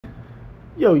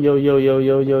Yo, yo, yo, yo,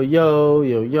 yo, yo, yo,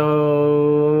 yo,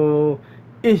 yo.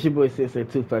 It's your boy Sensei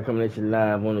Two Fly coming at you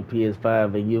live on the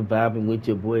PS5, and you're vibing with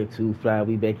your boy Two Fly.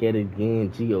 We back at it again,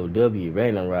 GOW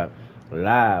Ragnarok,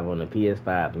 live on the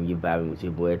PS5, and you're vibing with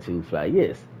your boy Two Fly.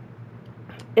 Yes,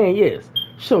 and yes,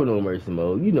 show no mercy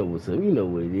mode. You know what's up. You know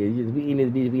what it is. Just we in this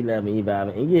bitch, we live and you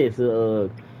vibing. And yes,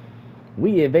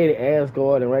 we invaded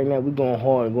Asgard, and right now we going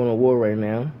hard and going to war right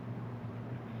now.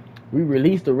 We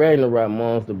released the Ragnarok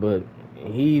monster, but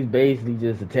he's basically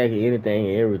just attacking anything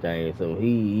and everything. So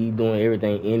he doing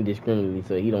everything indiscriminately.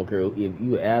 So he don't care if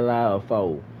you ally or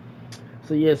foe.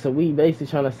 So yeah, so we basically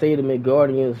trying to save the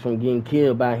Midgardians from getting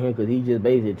killed by him because he just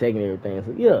basically taking everything.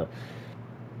 So yeah,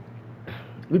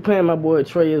 we playing my boy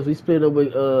Atreus. We split up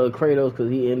with Kratos because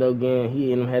he ended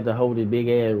up had to hold his big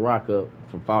ass rock up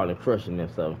from falling and crushing him.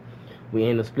 So we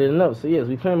end up splitting up. So yes,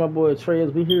 we playing my boy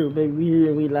Atreus. We here, baby. We here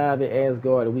and we live at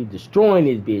Asgard and we destroying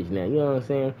this bitch now. You know what I'm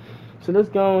saying? So let's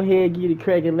go ahead, get it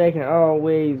cracking, lacking,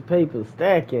 always paper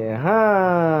stacking,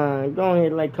 huh? Go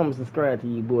ahead, like, comment, subscribe to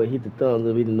you, boy. Hit the thumbs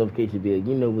up, hit the notification bell.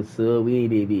 You know what's up. We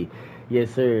ain't it.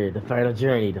 Yes, sir. The final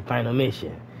journey, the final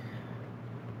mission.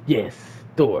 Yes,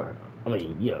 Thor.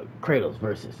 Yeah, Kratos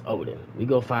versus Odin. We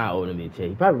go find Odin, bitch.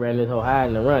 He probably ran this whole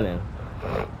hiding and running.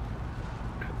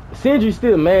 Sindri's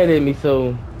still mad at me,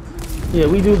 so yeah,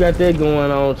 we do got that going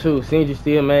on too. Sindri's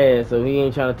still mad, so he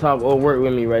ain't trying to talk or work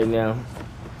with me right now.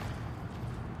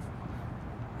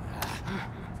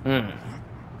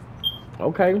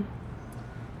 Okay.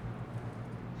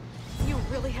 You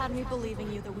really had me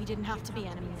believing you that we didn't have to be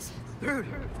enemies. Dude,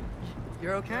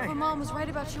 you're okay. My mom was right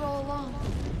about you all along.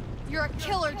 You're a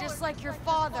killer just like your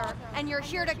father, and you're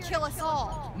here to kill us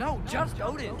all. No, just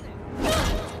Odin.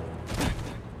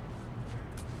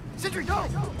 Sindri, go!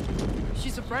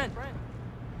 She's a friend.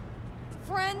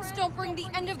 Friends don't bring the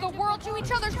end of the world to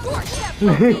each other's doorstep.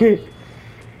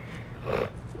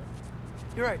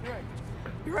 You're right.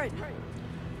 You're right.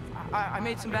 I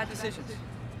made some bad decisions.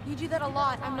 You do that a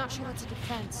lot. I'm not sure that's a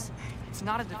defense. It's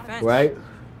not a defense. Right?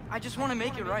 I just want to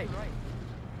make it right.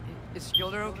 Is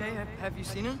Skilder okay? Have you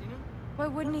seen him? Why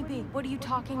wouldn't he be? What are you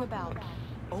talking about?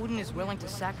 Odin is willing to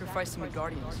sacrifice the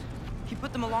Midgardians. He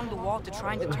put them along the wall to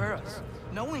try and deter us,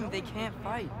 knowing they can't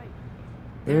fight.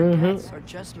 Their deaths are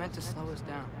just meant to slow us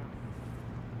down.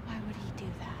 Why would he do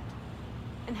that?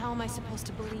 And how am I supposed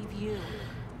to believe you?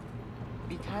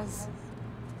 Because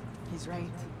he's right.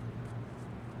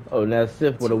 Oh, now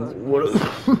Sif with a what?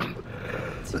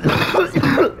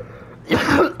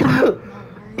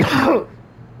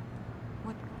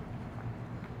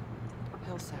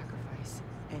 He'll sacrifice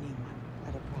anyone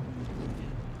at a problem with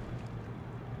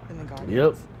him. The Guardians.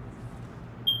 Yep.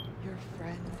 Your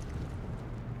friend.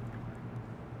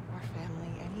 Our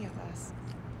family, any of us.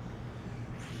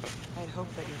 I'd hope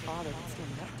that your father would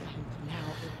stand up to him, but now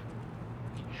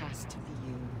it has to be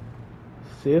you.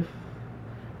 Sif.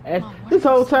 This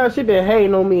whole time she been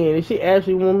hating on me, and she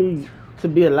actually want me to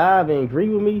be alive and agree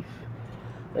with me.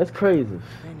 That's crazy. I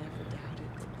never doubted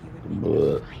that you would be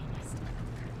the finest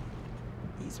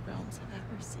these realms have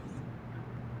ever seen.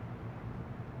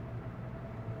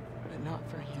 But not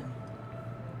for him.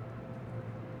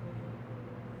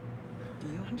 Do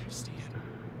you understand?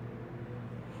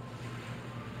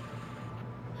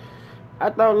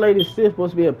 I thought Lady Sif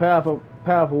supposed to be a powerful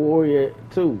warrior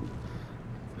too.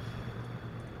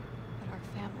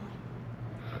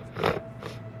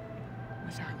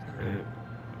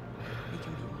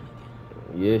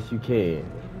 Yes, you can. A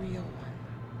real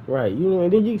one. Right, you know,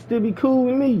 and then you can still be cool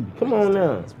with me. Come on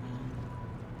now.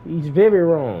 He's very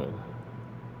wrong.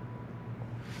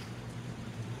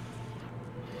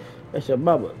 That's your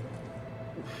baba.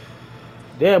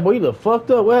 Damn, boy, you look fucked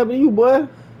up. What happened to you, boy?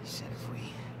 He said if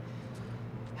we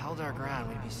held our ground,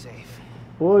 we'd be safe.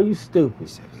 Boy, you He stupid.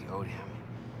 said we owed him.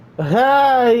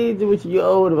 Ah, he did what you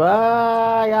owed him.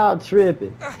 Ah, y'all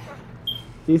tripping.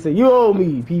 He said, you owe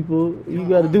me, people. You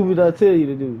gotta do what I tell you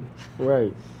to do.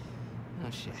 Right. Oh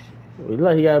shit. Well,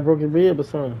 like he got a broken rib or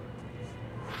something.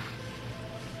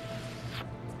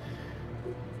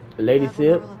 Lady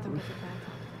Sip.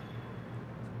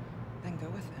 Then go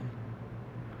with him.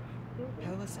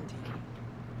 He'll listen to you.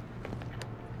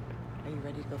 Are you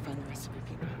ready to go find the rest of your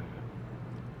people?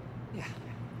 Yeah.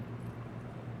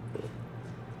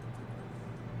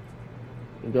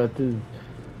 You got this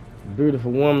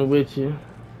beautiful woman with you.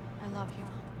 I love you.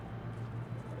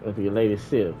 That's your Lady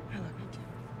Sip. I love you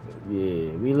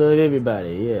too. Yeah, we love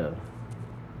everybody, yeah.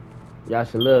 Y'all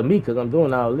should love me because I'm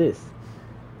doing all this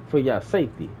for y'all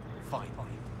safety. Fine.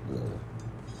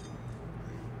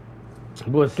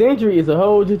 But Sentry is a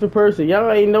whole different person.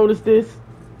 Y'all ain't noticed this?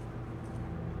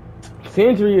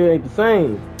 Sentry ain't the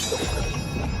same.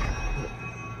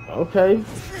 Okay.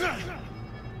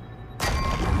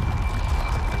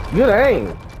 Good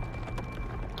aim.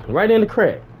 Right in the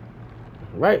crack.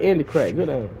 Right in the crack. Good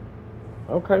aim.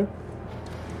 Okay.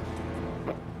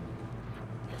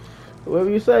 Whatever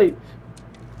you say.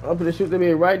 I'm gonna shoot them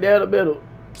in right down the middle.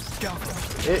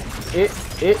 It.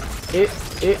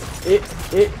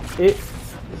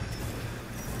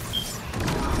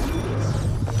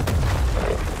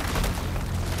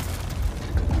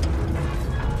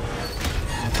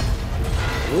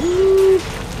 Ooh.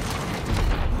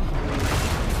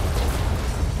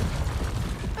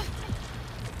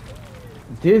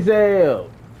 Dizel.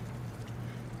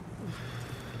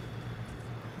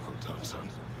 Well done, son.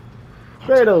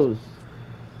 Kratos.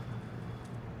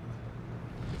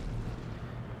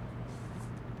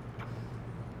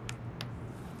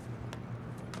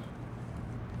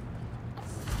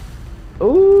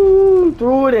 Ooh,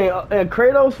 threw it in. And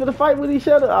Kratos for the fight with each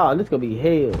other? Oh, this gonna be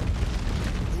hell.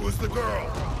 Who is the girl?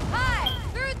 Hi!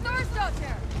 Through Thor's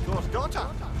daughter! Thor's daughter.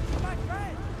 My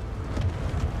friend.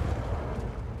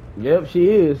 Yep, she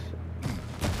is.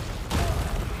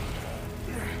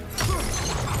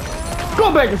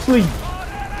 Go back to sleep.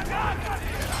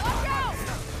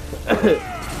 You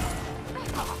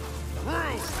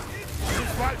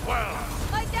fight well.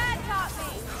 My dad taught me!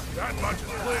 That much is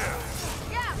clear.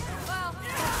 Yeah, well,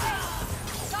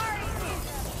 sorry,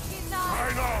 he's not.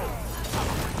 I know.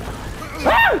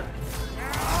 Ah!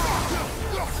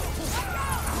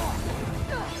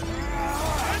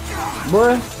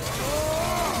 Boy.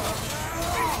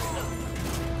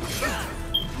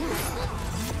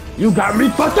 You got me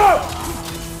fucked up!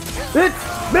 Bitch!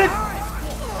 Bitch!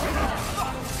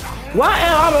 Why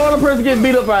am I the only person getting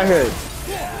beat up out here?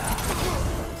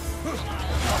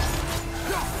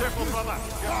 Careful, brother.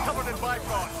 You're covered in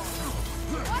byproducts.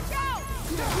 Watch out!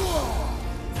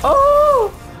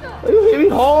 Oh! You hit me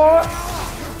hard!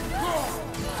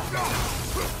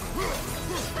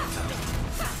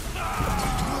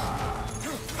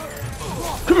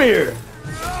 Come here!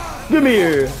 Come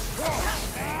here!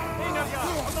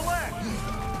 On the left.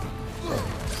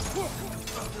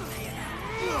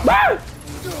 Ah!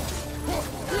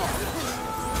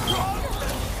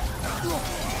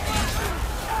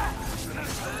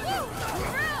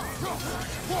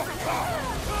 On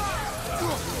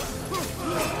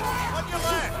your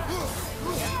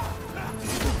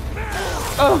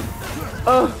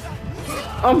left.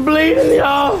 I'm bleeding,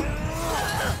 y'all!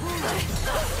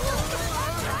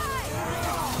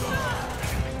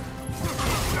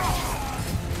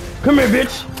 Come here,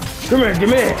 bitch! Come here, give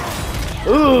me that!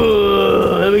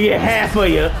 Ooh, let me get half of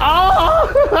you. Oh!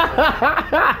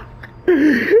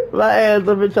 My ass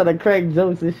up been trying to crack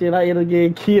jokes and shit. I end up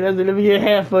getting killed. I said, let me get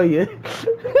half of you.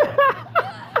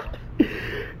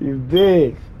 You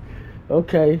bitch.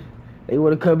 Okay. They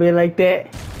wanna come in like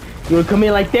that? You wanna come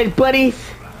in like that, buddies?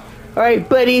 Alright,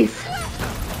 buddies.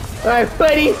 Alright,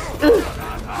 buddies.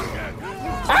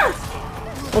 Ah!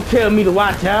 Don't tell me to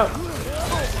watch out.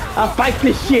 I'll fight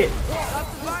this shit.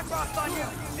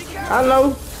 I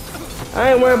know.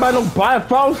 I ain't worried about no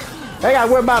Bifrost. They gotta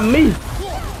worry about me.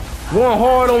 Going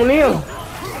hard on them.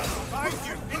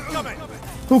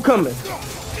 Who coming?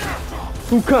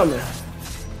 Who coming?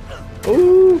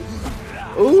 Ooh.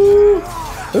 Ooh.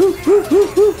 Ooh.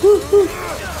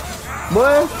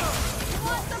 Boy.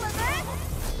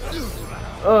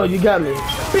 Oh, you got me.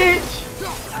 Bitch.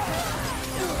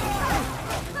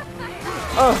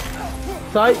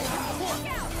 Sight.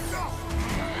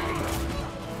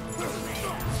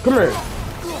 Come here.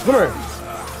 Come here.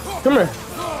 Come here.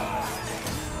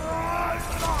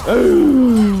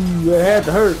 Ooh, that had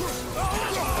to hurt.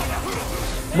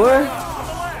 Boy.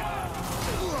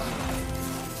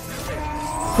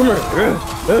 Come here.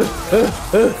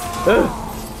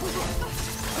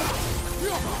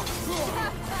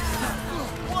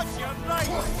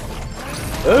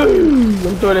 Ooh,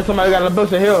 I'm throwing at somebody who got a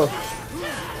bunch of health.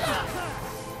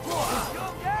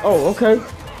 Oh, okay.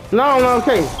 No,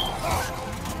 okay.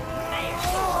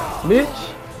 Bitch,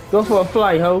 go for a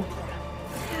flight, ho.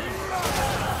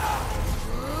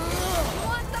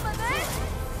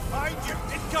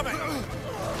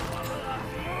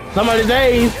 Somebody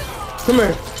days. Come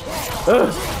here.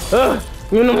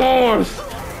 Give me them horns.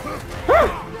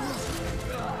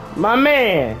 My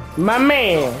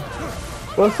man.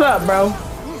 What's up, bro?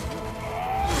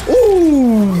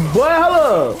 Ooh, boy,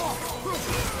 hello.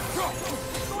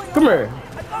 Come here.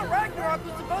 I thought Ragnarok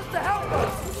was supposed to help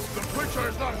us. The creature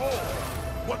is not whole.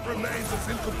 What remains is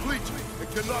incomplete. It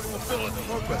cannot fulfill its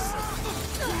purpose.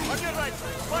 On your right.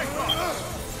 Byproducts.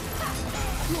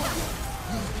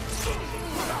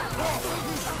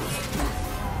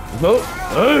 Vote.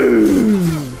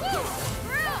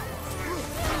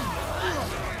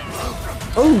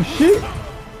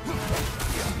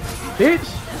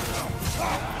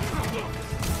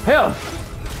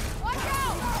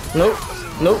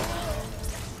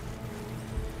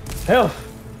 Health.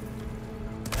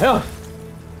 Health.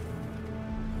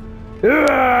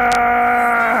 Ah!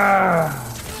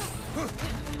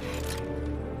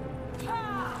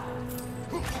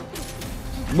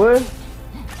 Boy.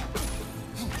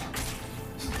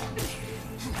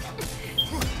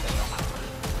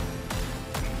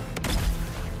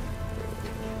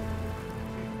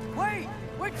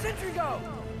 Where'd Sentry go?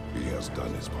 He has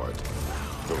done his part.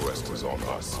 The rest is on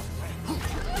us.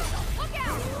 Look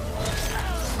out!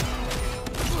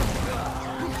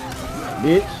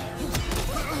 Bitch.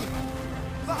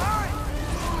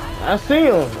 I see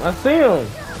him. I see him.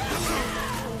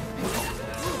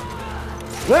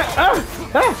 What? Ah!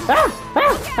 Ah! Ah!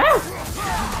 Ah! Ah!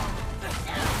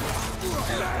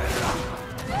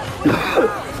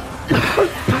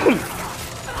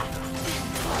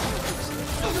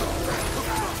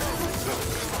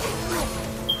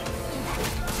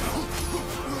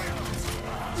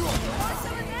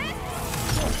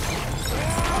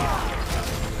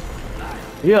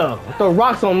 Yeah, throw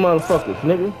rocks on motherfuckers,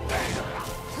 nigga.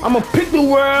 I'ma pick the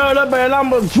world up and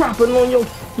I'ma drop it on your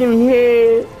fucking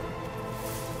head.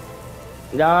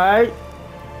 Alright?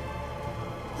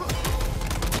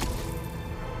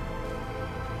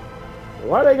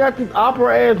 Why they got this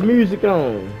opera ass music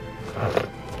on?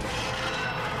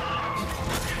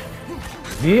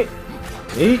 Eat.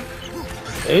 Eat.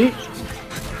 Eat.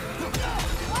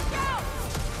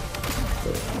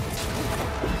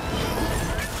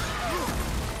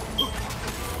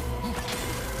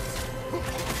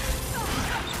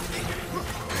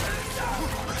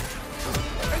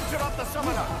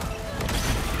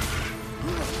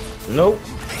 Nope.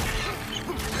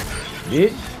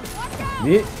 Bitch.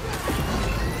 Bitch.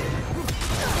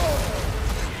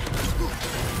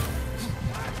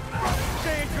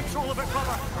 Stay in control of it,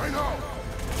 brother. I know.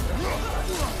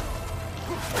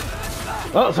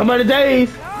 Oh, somebody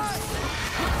dazed.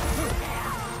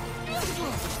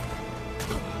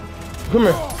 Come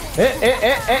here.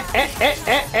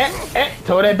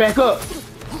 Throw that back up.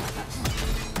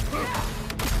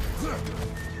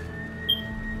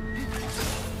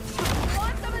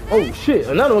 Oh shit,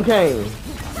 another one came.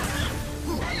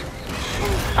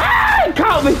 Ah, it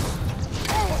caught me.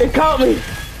 It caught me.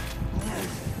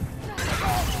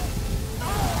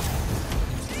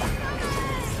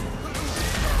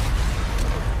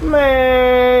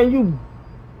 Man, you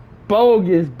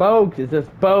bogus. That's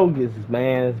bogus,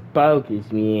 man. It's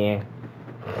bogus, man.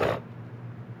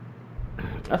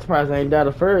 I'm surprised I ain't died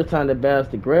the first time the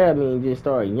bastard grabbed me and just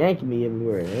started yanking me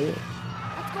everywhere. Man.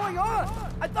 What's going on?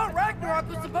 I thought Ragnarok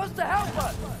was supposed to help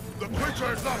us. The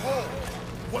creature is not whole.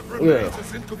 What remains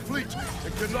is incomplete.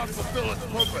 It cannot fulfill its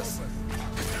purpose.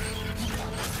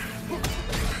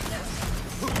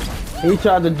 He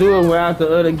tried to do it without the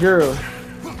other girl.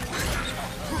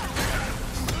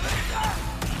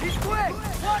 He's quick.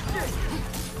 Watch it.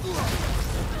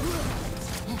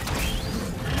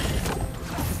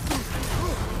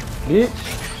 Bitch.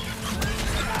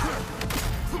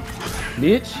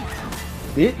 Bitch.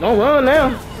 Bitch, don't run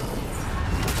now.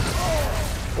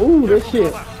 Ooh, that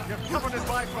shit.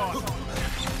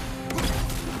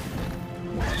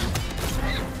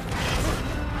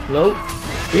 Nope.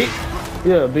 Bitch.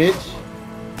 Yeah, bitch.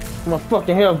 My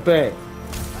fucking health back.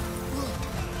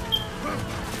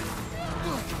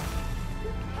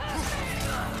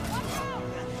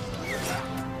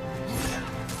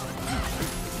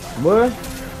 What?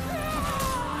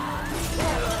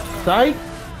 Psych?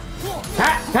 Ha,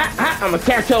 ha, ha. I'ma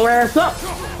catch your ass up.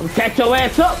 I'ma catch your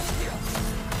ass up.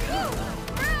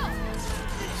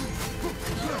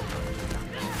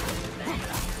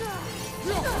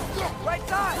 Right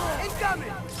side.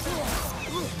 Incoming.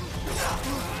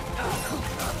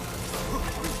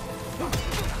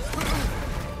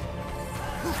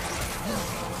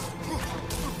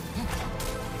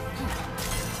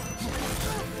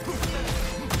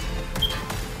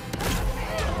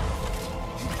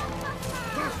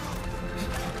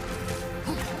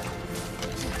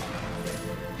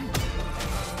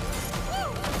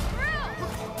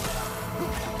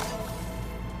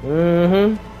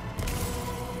 Mm-hmm.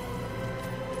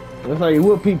 That's how you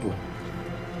whoop people.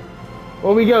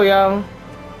 Where we go, y'all?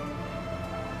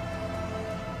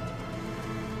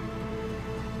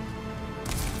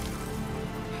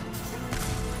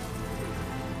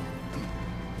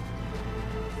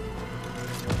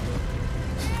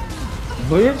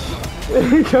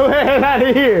 Bitch, go ahead out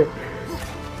of here.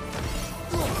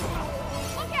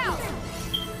 Look out!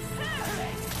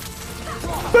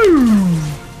 Boom!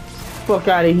 Fuck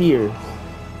out of here.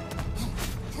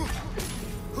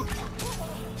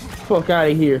 Fuck out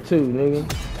of here too, nigga.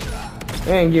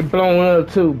 And get blown up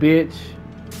too, bitch.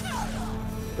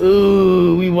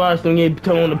 Ooh, we watched them get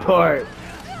torn apart.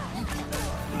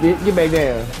 Get back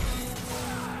down.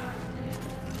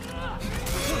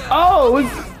 Oh,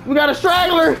 we got a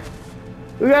straggler.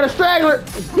 We got a straggler.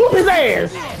 Whoop his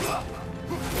ass.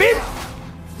 Bitch.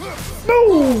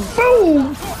 Boom,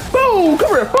 boom, boom.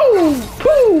 Come here. Boom,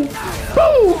 boom,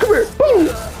 boom. Come here. Boom.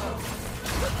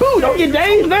 Boom. Don't get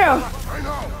dazed now.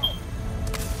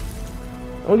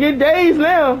 Don't get dazed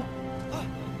now.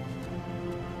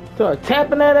 Start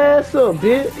tapping that ass up,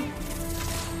 bitch.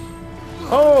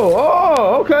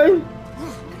 Oh, okay.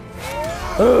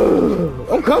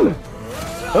 I'm coming.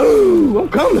 Oh, I'm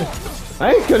coming.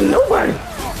 I ain't killing nobody.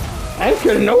 I ain't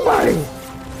killing nobody.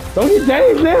 Don't get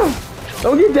dazed now.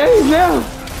 Don't get dazed now.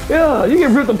 Yeah, you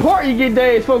get ripped apart, you get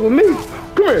dazed. Fuck with me.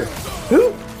 Come here.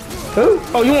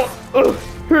 Oh, you want?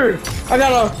 Here. I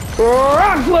got a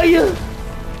rock for you.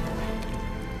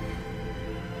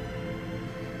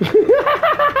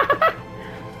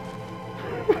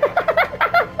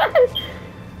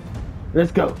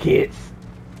 Let's go, kids.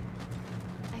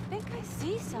 I think I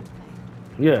see something.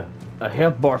 Yeah, a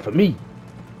health bar for me.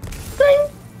 Ding.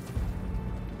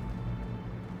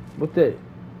 What's that?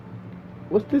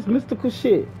 What's this mystical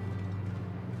shit?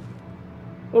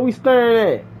 What we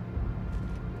staring at?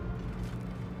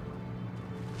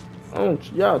 Oh,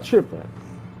 y'all tripping.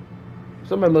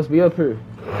 Somebody must be up here.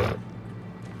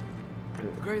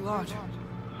 Great Lodge.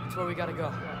 That's where we gotta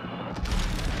go.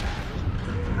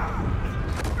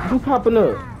 Who popping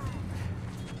up?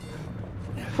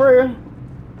 Freya?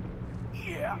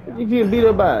 Yeah. You getting beat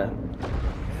up by?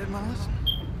 Hit my listen.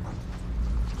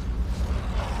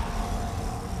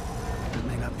 That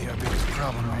may not be our biggest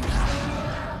problem right now.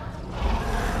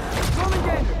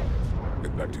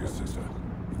 Get back to your sister.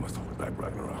 You must hold back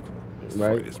Ragnarok. This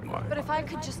Right. fight is mine. But if I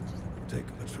could just... Take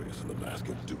Atreus and the mask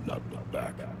and do not look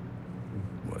back.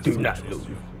 My Do son not trusts look.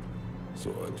 you.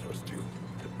 So I trust you.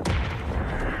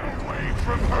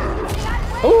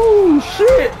 Oh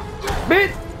shit!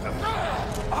 Bitch!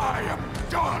 I am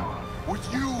done with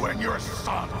you and your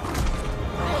son.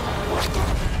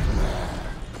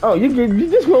 Oh, you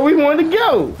get this where we wanted to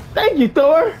go. Thank you,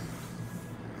 Thor.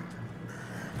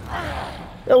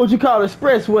 That's what you call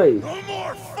expressway. No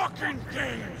more fucking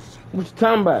games. What you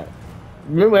talking about?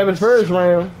 Remember having first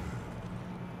round?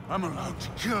 I'm allowed to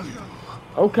kill you.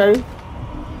 Okay.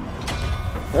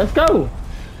 Let's go.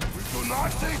 We do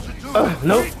not need to do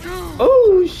Nope. we do.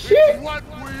 Oh shit! What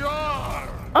we are.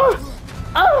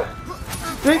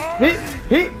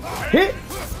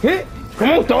 Hit! Come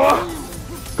on, Thor!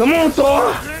 Come on,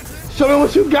 Thor! Show me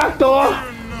what you got, Thor!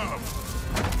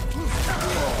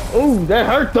 Ooh, that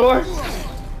hurt, Thor!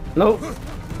 Nope.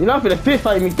 You're not finna fist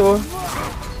fight me, Thor.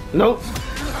 Nope.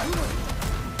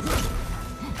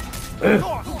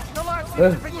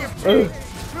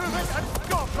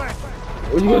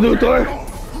 What you gonna do, Thor?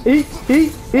 Eat.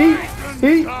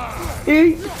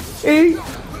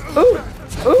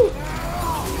 Ooh.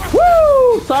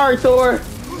 Woo! Sorry, Thor.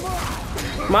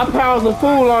 My powers are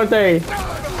full, aren't they?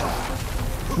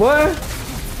 What?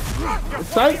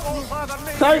 Sight?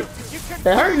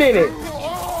 That hurt, didn't it?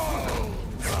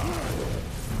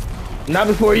 Not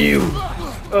before you.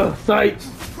 Sight.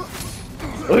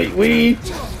 Wait, weave.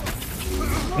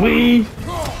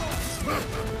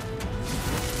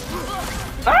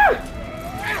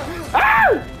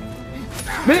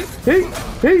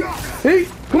 Hey.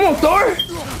 Come on, Thor.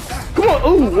 Come on.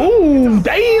 Ooh,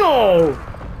 damn.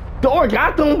 Thor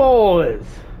got them boys.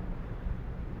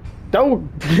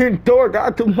 Thor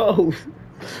got them hoes.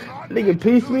 Nigga,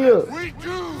 piece me up. We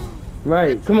do.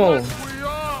 Right, come on. We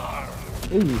are.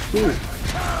 Ooh, shit.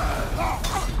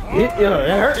 Yeah,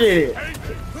 that hurt, did it?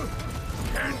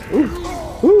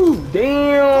 Ooh,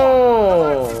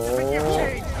 damn.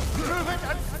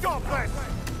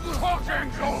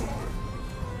 Talking's over.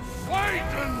 Fight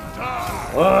and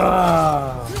die.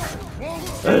 Won't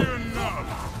be enough.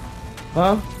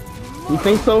 Huh? You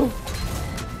think so?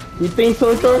 You think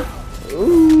so, Thor?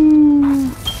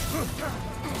 Ooh.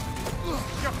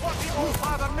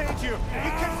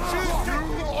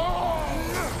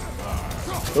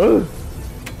 Ooh.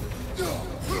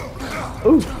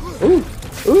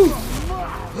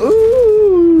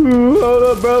 Hold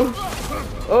up, bro.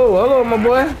 Oh, hold on, my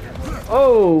boy.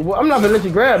 Oh, well, I'm not gonna let you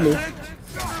grab me.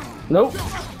 Nope.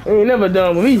 You ain't never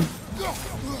done with me.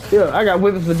 Yeah, I got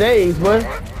whippings for days, boy.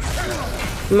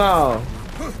 No.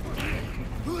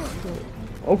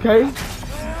 Okay.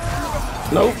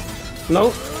 Nope.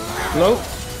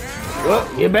 Well,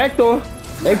 get back, Thor.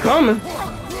 They coming.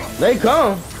 They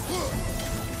come.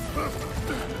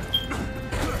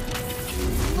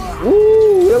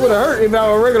 Ooh, that would have hurt if I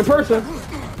were a regular person.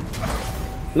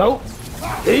 Nope.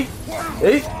 Eat.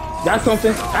 Hey, got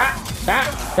something.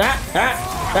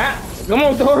 Come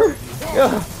on, Thor.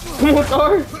 Yeah. Come on,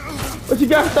 Thor. What you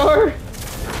got, Thor?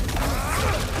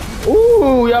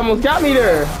 Ooh, you almost got me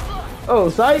there. Oh,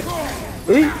 sight.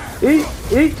 Eat.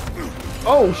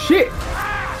 Oh, shit.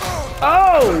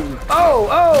 Oh.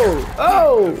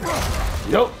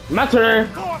 Nope, my turn.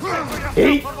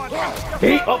 Eat.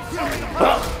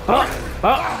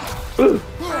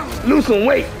 Lose some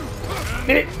weight.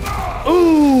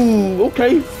 Ooh,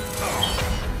 okay.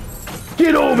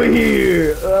 Get over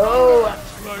here. Oh,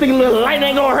 think a little light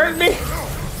ain't gonna hurt me?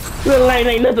 Little light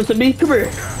ain't nothing to me. Come here.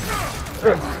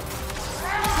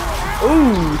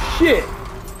 Ooh, shit.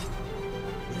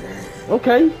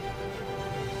 Okay.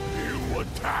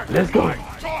 Let's go.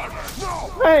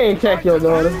 I ain't attack your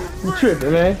daughter. You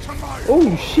tripping, man.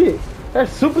 Oh shit.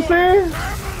 That's Super Saiyan?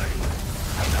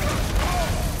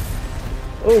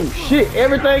 Oh shit.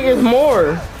 Everything is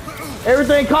more.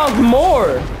 Everything costs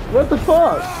more. What the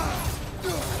fuck?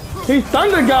 He's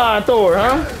Thunder God Thor,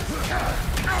 huh?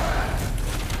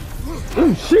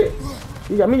 Oh shit.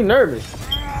 You got me nervous.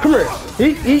 Come here.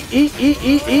 Eat.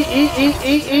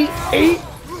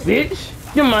 Bitch.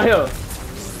 Give me my health.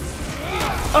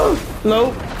 Oh,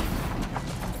 no.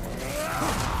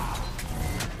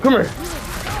 Come here.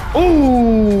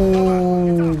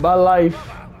 Ooh, my life.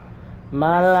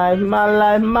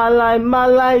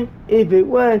 If it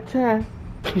were time.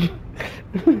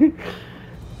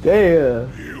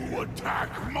 Damn. You attack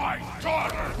my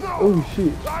daughter. Oh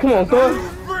shit. Come on, Thor.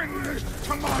 Bring this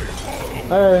to my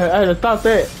home. I had to stop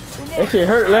that. That shit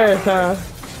hurt last time.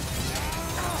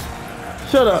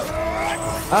 Shut up.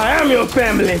 I am your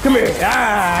family. Come here.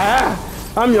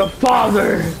 I'm your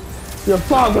father. Your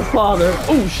father.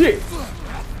 Oh shit.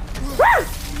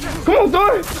 Come on,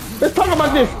 Thor. Let's talk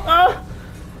about this.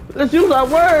 Let's use our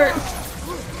words.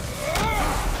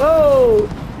 Oh.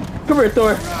 Come here,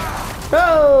 Thor.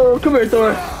 Oh, come here,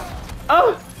 Thor.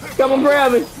 Oh, y'all gonna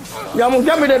grab me. Y'all almost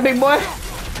got me that big boy.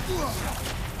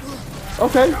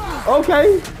 Okay.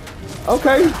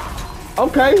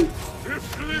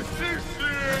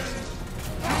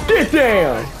 Get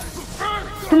down.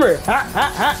 Come here.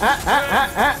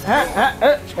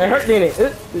 It hurt, didn't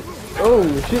it? Oh,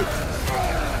 shit.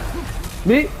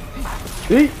 Eat.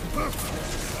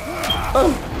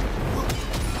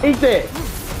 Eat that.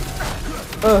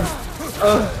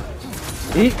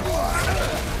 Eat.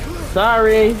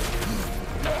 Sorry.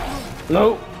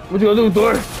 Nope. What you gonna do,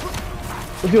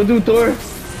 Thor?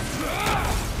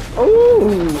 Oh.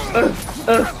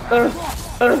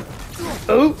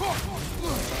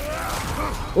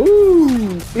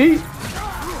 Ooh. Eat.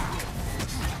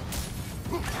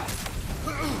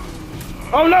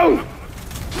 Oh no.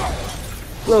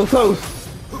 Little close.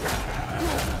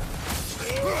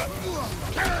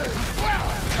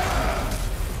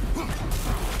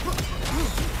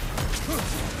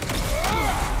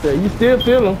 Yeah, you still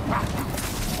feel him.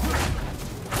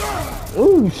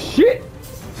 Ooh, shit.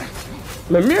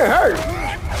 The mirror hurt.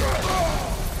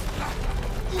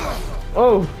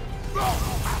 Oh.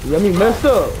 You got me messed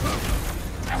up.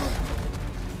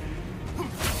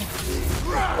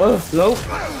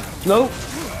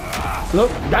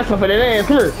 Nope. That's something for that ass.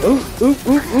 Come here. Ooh.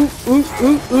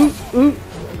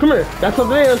 Come here. That's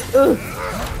something else.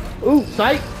 Ooh,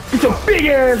 psych. Get your big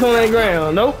ass on that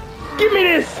ground. Nope. Give me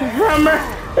this hammer.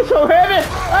 It's so heavy.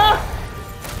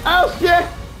 Oh shit.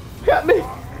 Help me.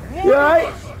 You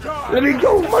alright? Let me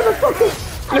go, motherfucker.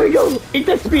 Let me go. Eat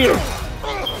that spear.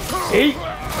 Eat.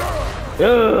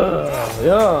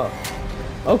 Yeah.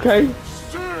 Okay.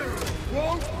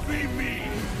 Won't be me.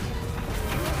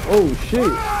 Oh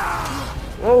shit.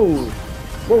 Oh.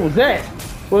 What was that?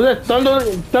 Was that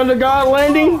Thunder God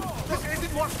landing? This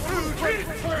isn't what food is.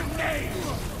 Her name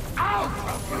out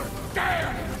of your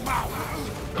damn mouth.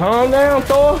 Calm down,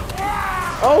 Thor.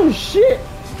 Oh shit.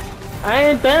 I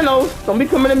ain't Thanos. Don't be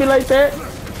coming at me like that.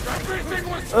 Everything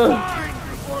was fine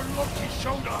before Loki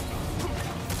showed up.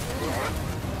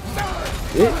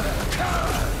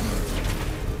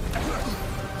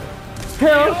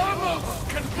 Hell. Almost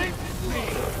convinced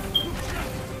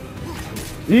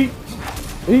me.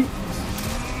 Eat.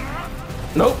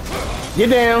 Nope. Get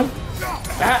down.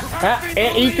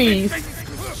 And eat these.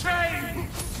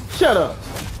 Shut up.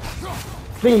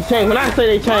 Things change when I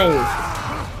say they change.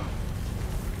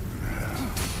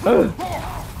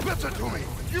 Listen to me.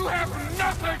 You have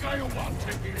nothing I want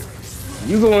to hear.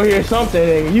 You gonna hear something,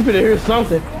 nigga. You finna hear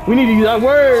something. We need to use our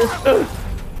words.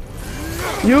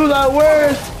 Use our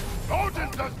words.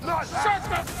 Odin does not shut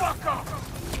the fuck up.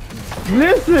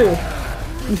 Listen.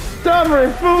 You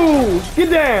stubborn fool.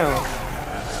 Get down.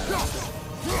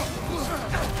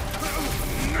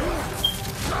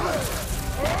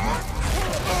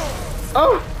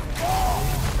 Oh!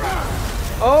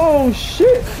 Oh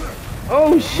shit!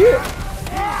 Oh shit!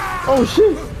 Oh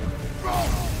shit!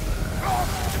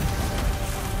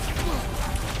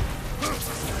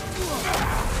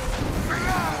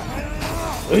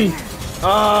 He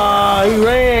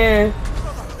ran.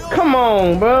 Come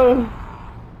on, bro.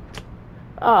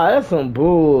 Ah, that's some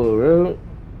bull, bro.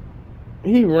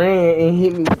 He ran and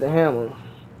hit me with the hammer.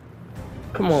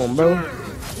 Come on, bro.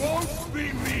 Won't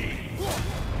be me.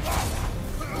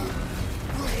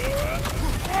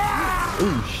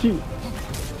 Ooh, shoot.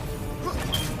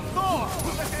 Thor,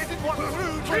 this isn't what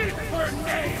Groot. Keep her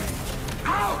name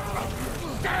out of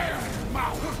your damn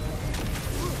mouth.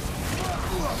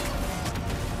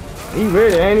 He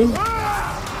ready, ain't he?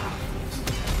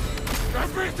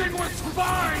 Everything was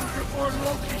fine before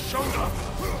Loki showed up.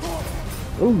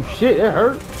 Ooh, shit, that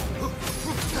hurt.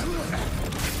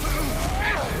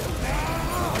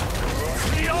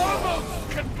 He almost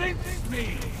convinced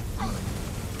me.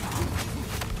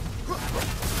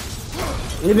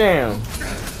 Get down.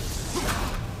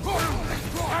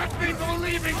 Had me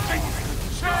believing things could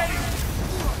change.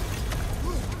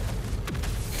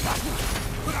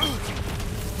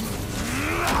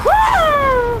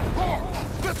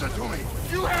 Listen to me.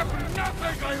 You have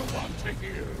nothing I want to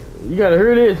hear. You gotta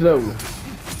hear this though.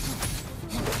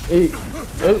 Hey,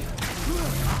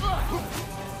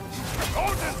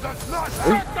 Odin does not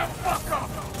shut the fuck up.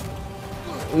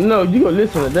 no, you gonna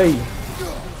listen today.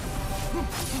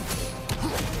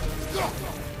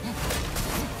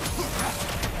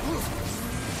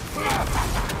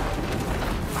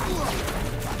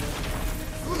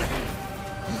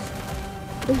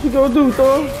 What you gonna do,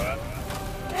 Thor?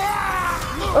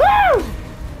 Ah!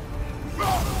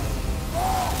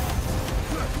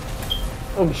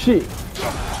 Oh shit.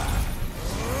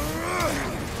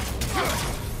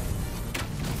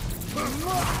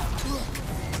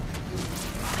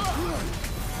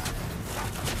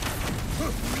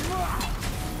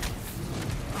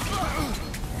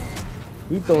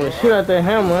 He throwing shit out that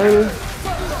hammer, ain't he?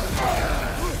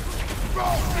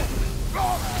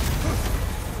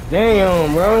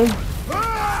 Damn, bro.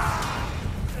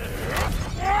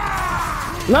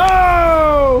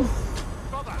 No!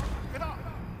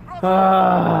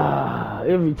 Ah,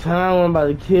 every time I'm about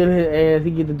to kill his ass,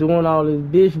 he get to doing all this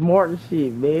bitch Martin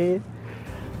shit, man.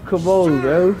 Come on,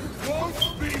 bro. Won't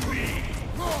be me.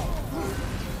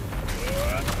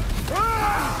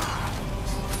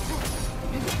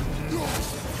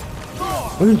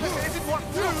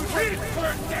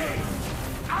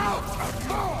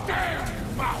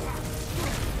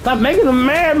 Stop making him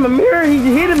mad, Mimir. He's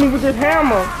hitting me with this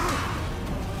hammer.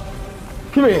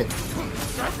 Come here.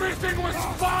 Everything was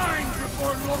fine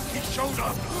before Loki showed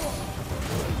up.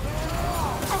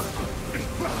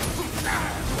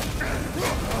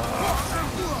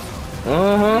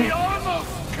 He almost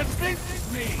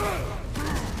convinced me.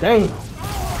 Damn.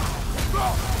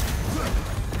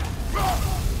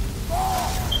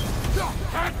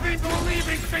 Had me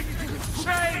believing things could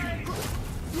change.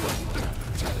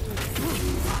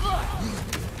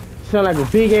 Sound like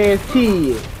a big ass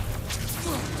kid.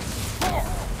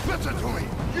 Listen to me.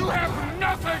 You have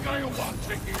nothing I want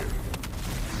to hear.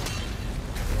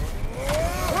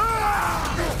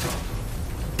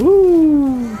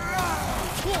 Woo.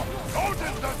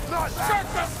 Odin does not shut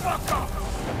the fuck up.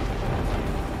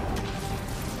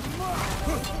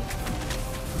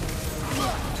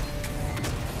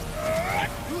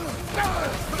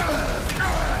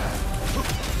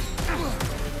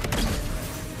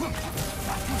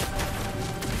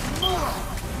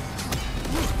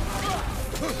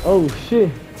 Oh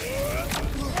shit.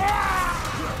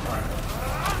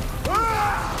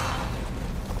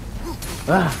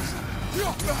 Ah.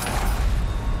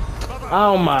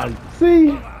 Oh my.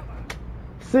 See,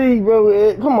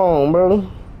 bro. Come on,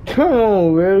 bro. Come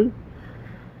on, bro.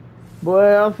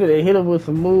 Boy, I'm finna hit him with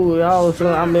some moves. All of a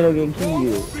sudden, I'm gonna get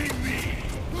killed.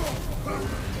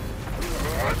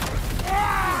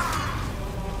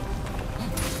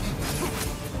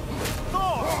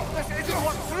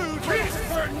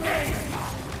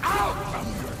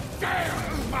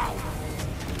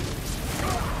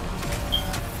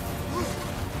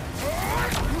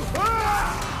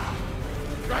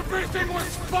 Everything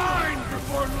was fine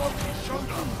before Loki showed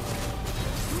up.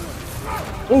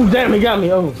 Oh, damn, he got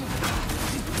me. Oh.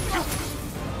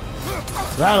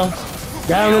 Got him.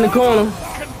 Got him in the corner.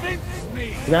 Convinced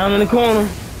me. Got him in the corner.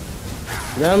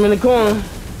 Got him in the corner.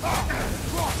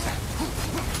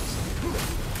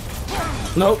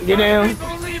 Nope, get down.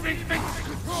 Believing things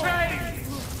could change.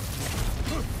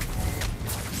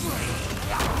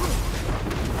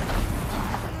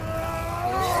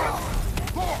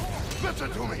 Listen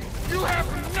to me. You have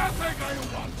nothing I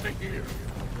want to hear.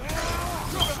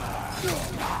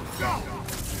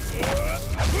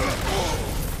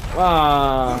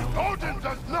 Odin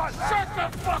does not. Shut the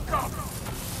fuck up.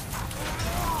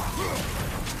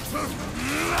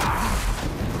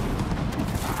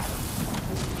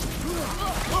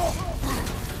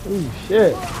 Oh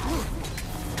shit.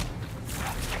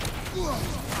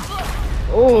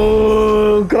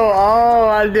 Oh, go on.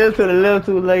 I just to the left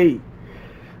too late.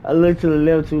 I looked to the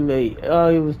left too late. Oh,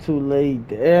 it was too late.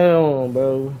 Damn,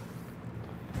 bro.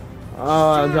 Oh,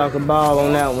 I dropped the ball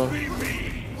on that one.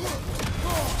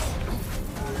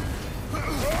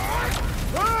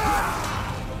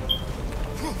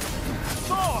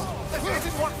 Thor, this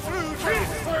isn't what food is.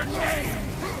 Her name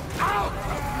out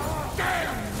of your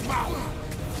damn mouth.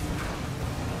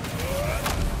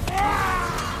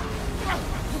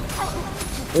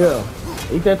 Yeah.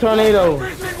 Eat that tornado.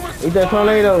 Eat that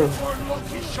tornado.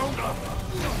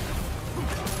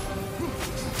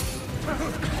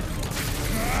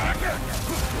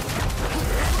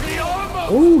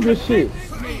 Ooh, good shit.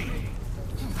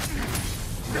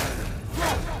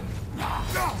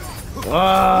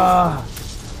 Ah.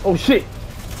 Oh shit.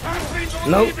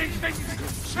 Nope.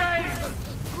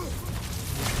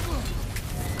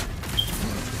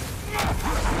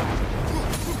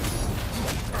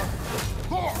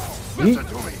 Listen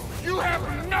to me. You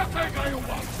have nothing I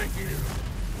want to hear.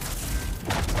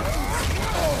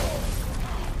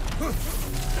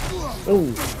 Oh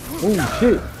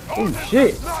shit. Oh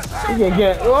shit. You can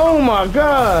get. Oh my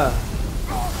god.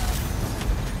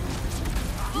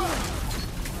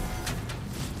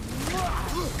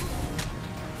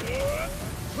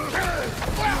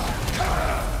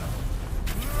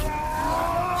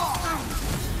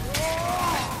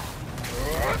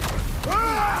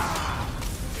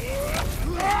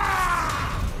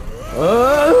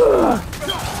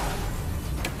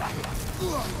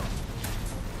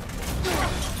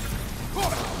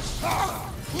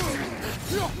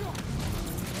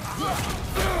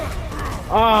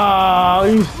 Oh,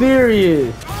 you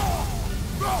serious?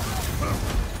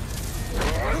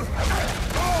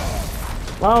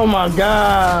 Oh my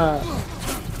god.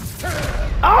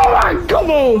 Oh my,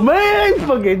 come on, man. They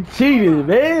fucking cheating,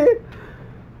 man.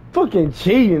 Fucking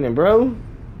cheating, bro.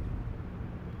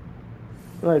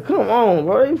 Like, come on,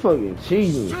 bro. They fucking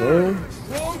cheating, man.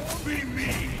 Won't be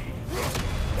me.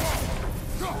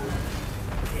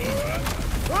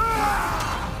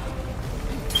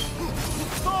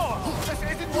 Thor, this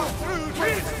isn't what food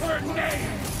is. Her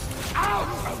name out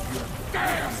of your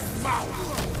damn mouth.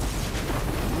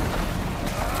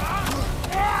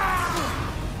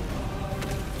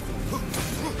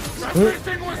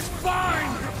 Everything was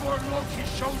fine before Loki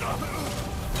showed up.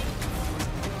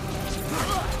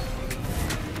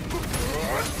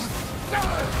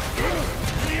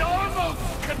 He almost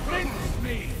convinced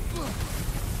me.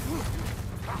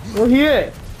 Where he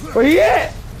at? Where he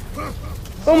at?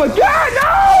 Oh my god,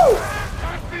 no!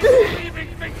 I've been believing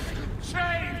things could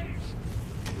change.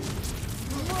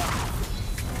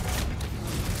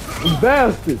 You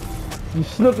bastard. You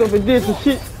snuck up and did some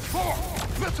shit. Thor,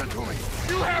 listen to me.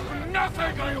 You have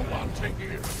nothing I want to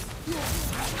hear.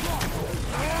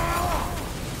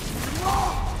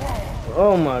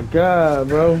 Oh my god,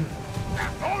 bro.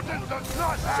 Odin does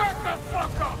not. Shut the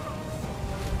fuck up.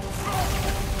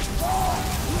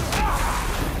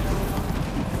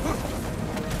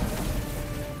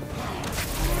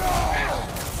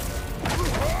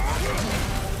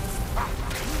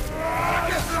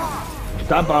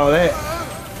 Stop all that.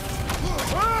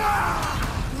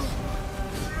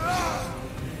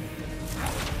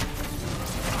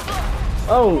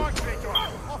 Oh.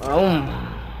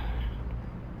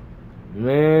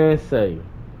 Man, say.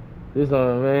 This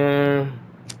one, man.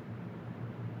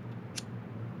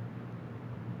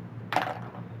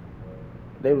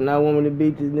 They would not want me to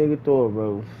beat this nigga Thor,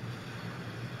 bro.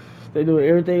 They doing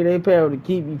everything they power to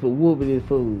keep me from whooping this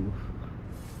fool.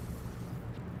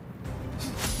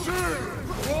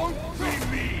 Won't be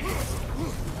me.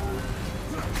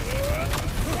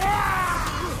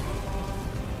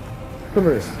 Come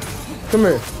here. Come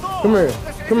here. Come here.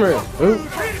 Come here.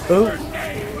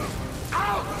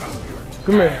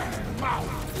 Come here.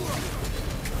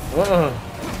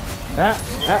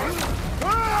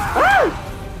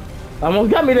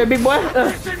 Almost got me there, big boy.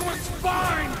 Everything was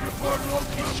fine before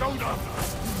Loki showed up.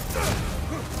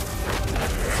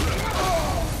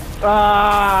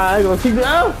 I gonna keep it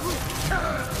out.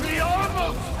 He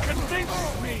almost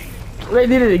convinced me. They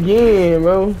did it again,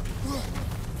 bro.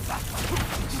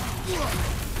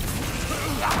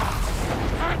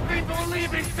 I've been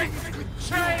believing things could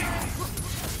change.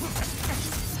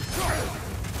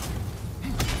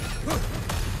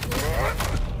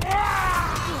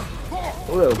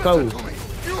 Well, coach. Listen to me.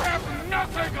 You have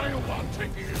nothing I want to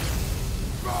hear.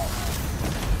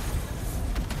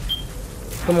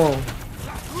 Come on.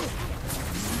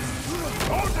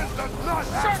 Odin does not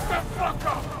shut the fuck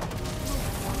up.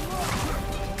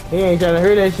 He ain't trying to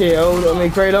hear that shit,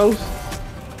 Kratos.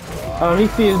 Oh, he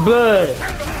see his blood.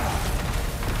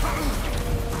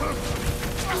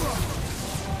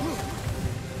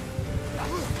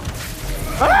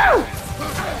 Ah!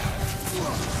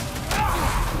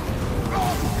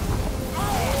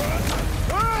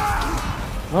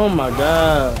 Oh my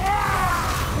god.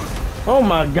 Oh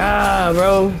my god,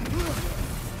 bro.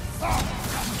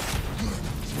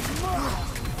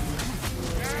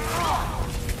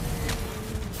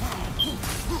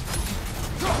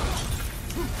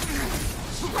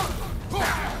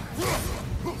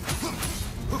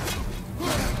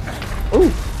 Oh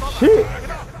shit.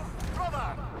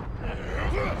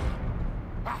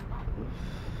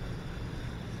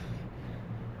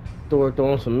 Thor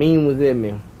throwing some mean ones at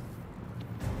me.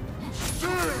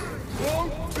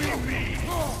 Won't be me.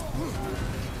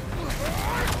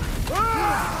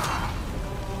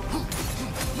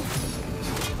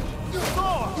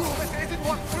 Thor, this isn't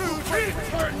what food is.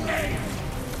 Her name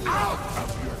out of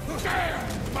your damn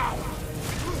mouth.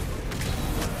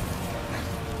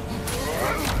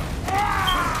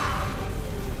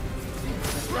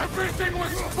 Everything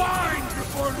was fine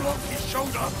before Loki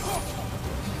showed up.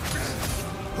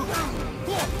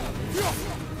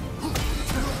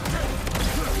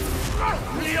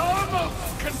 He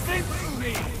almost convinced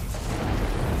me.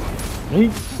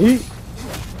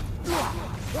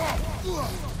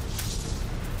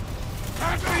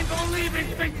 Had me believing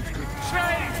things could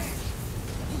change.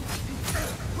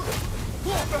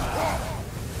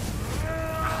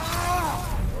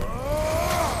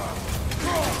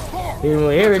 He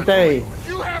doing everything.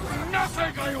 You have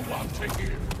nothing I want to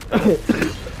hear.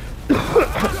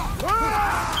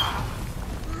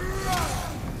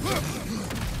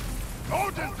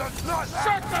 Odin does not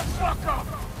shut the fuck up.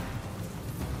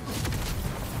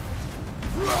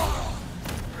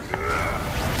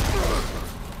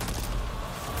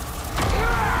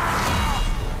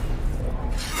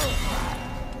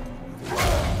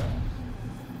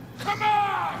 Come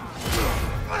on!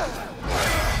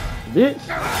 Bitch.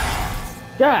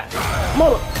 God.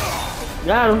 Mother.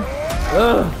 Got him.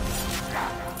 Ugh.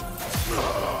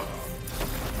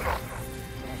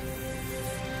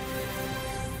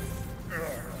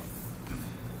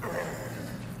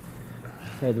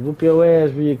 Had to whoop your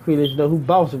ass real quick, let you know who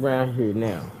boss around here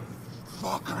now.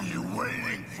 Fuck are you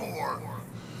waiting for?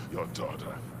 Your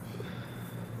daughter.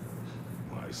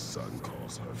 My son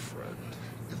calls her friend.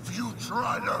 If you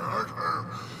try to hurt her...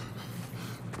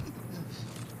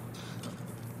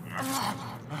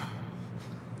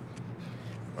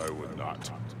 I would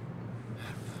not.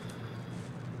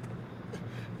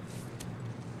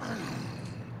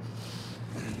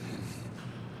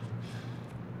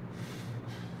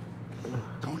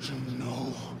 Don't you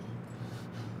know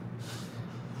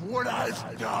what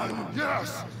I've done?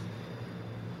 Yes!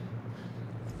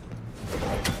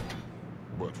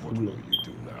 But what will you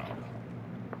do now?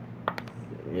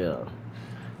 Yeah.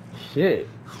 Shit.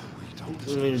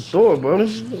 I mean, Thor, bro.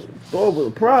 Thor was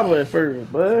a problem at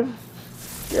first, bud.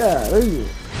 Yeah, look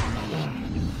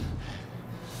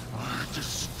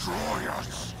Destroy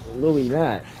us! no, he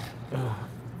not.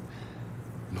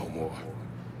 No more.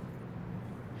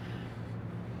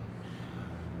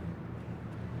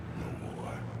 No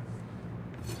more.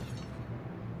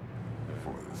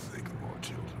 For the sake of our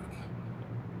children,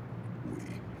 we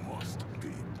must be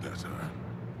better.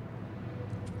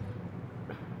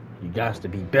 You got to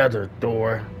be better,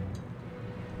 Thor.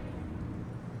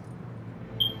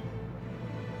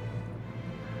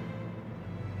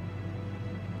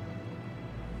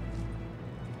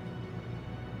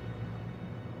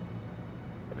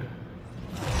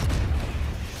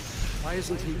 Why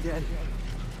isn't he dead?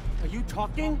 Are you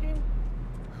talking?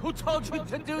 Who told you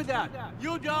to do that?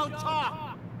 You don't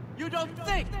talk! You don't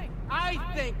think! I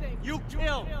think! You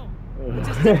kill! It's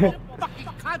a simple fucking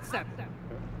concept!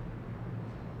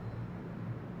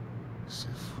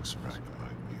 Sif was right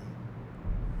about you.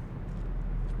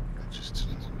 I just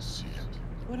didn't want to see it.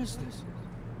 What is this?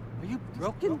 Are you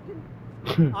broken?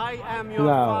 I am your No,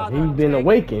 father. he's been Take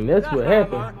awakened. That's the what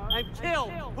hammer happened. And kill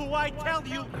who I tell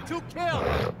you to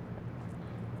kill!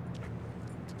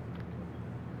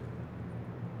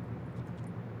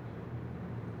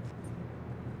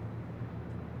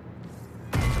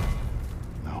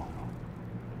 No.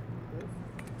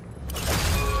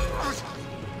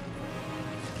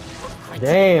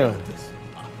 Damn.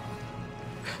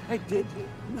 I did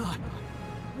not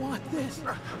want this.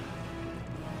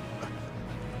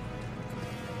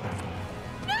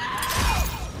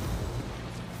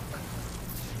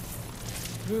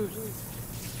 Dude,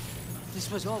 this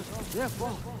was all their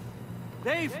fault.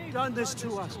 They've done this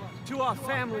to us, to our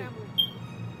family.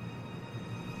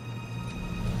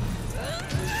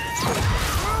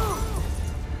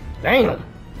 Damn.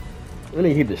 We need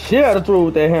to hit the shit out of through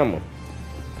with that hammer.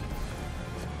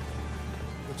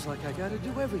 Looks like I gotta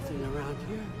do everything around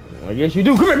here. I guess you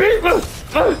do. Come here, bitch.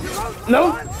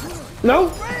 No. No.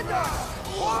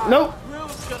 No.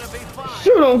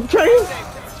 Shoot him, Train.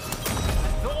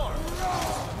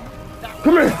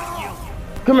 Come here.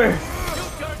 Come here.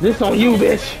 This on you,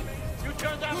 bitch.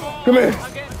 Come here.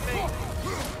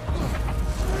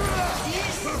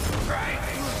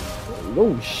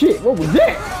 Oh shit, what was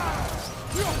that?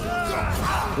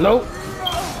 Nope.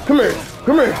 Come here.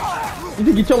 Come here. You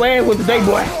can get your ass with today,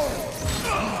 boy.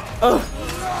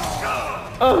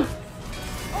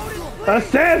 I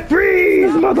said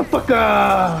freeze,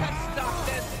 motherfucker.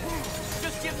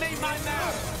 Just give me my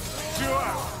map.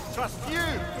 Sure. Trust you.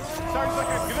 Sounds like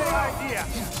a great idea.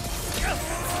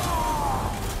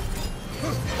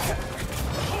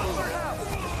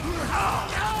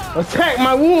 Attack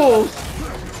my wolves.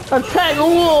 Attack the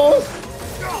wolves.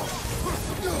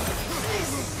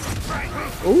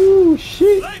 Ooh,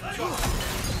 shit.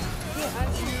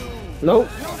 Nope.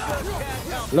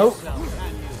 Nope.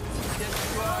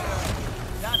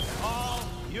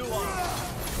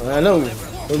 I know.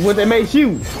 It's what that makes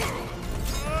you.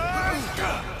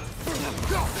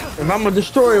 If I'm a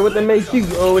destroyer, what that makes you,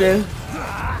 Odin?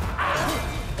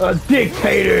 A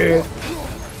dictator.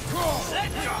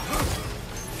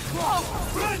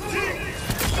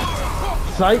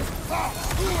 Psych.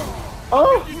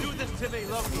 Oh.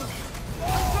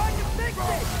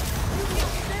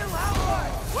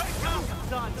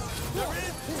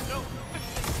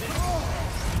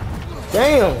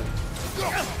 Damn.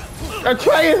 I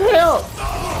try his help.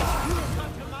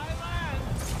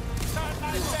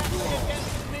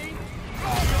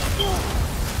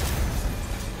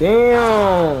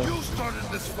 Damn. You started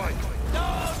this fight. No.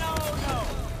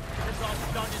 This all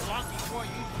started long before you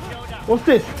showed up. What's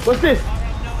this? What's this?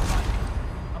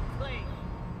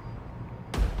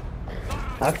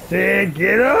 I said,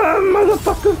 get up,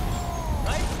 motherfucker.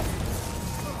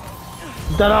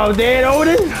 Is that all dead,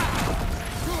 Odin?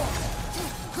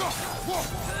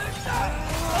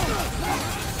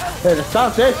 Better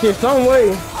stop that shit some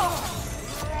way.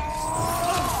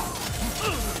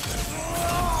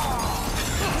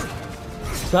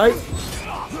 Sight.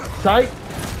 Sight.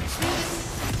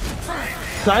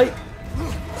 Sight.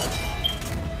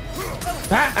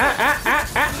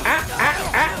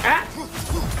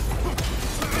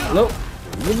 Nope.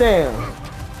 Get down.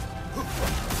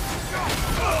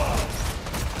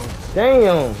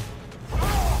 Damn.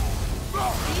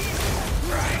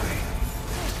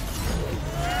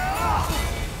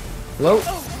 Nope.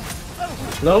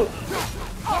 Nope.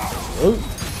 Nope.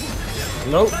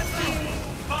 Nope.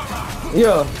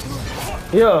 Yeah.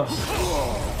 Yeah.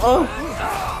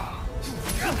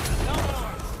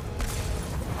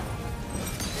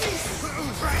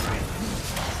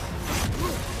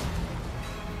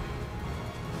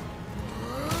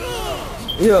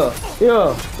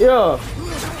 Yeah.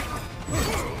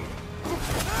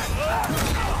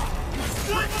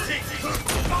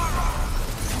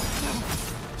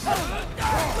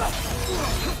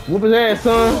 Whoop his ass,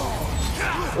 son.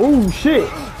 Ooh, shit.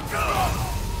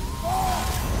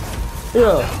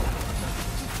 Yeah.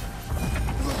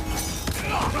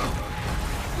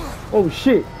 Oh,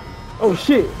 shit. Oh,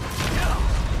 shit.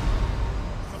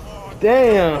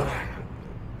 Damn.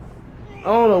 I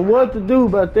don't know what to do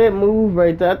about that move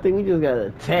right there. I think we just gotta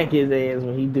attack his ass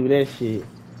when he do that shit.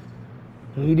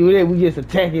 When he do that, we just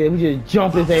attack it. We just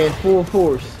jump his ass full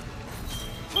force.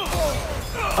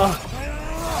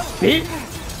 Bitch.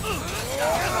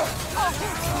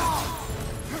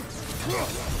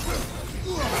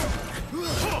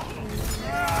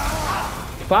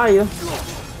 Fire.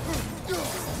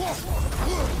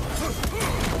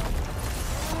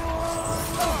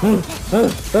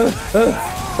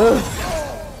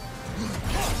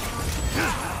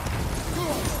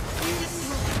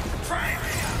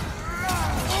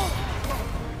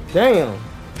 Damn.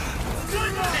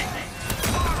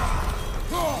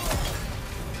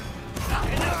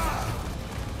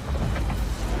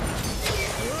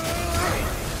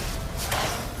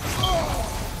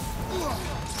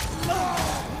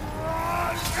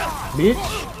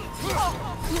 Bitch.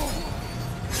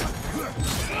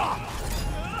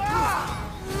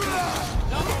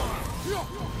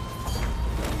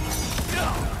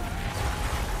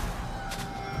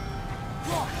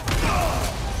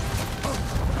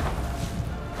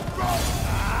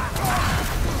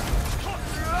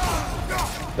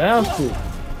 Bounce it.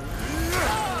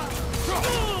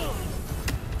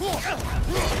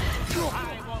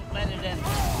 I won't let it in.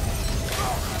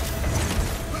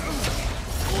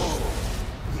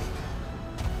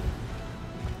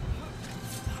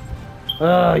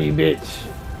 Oh, you bitch.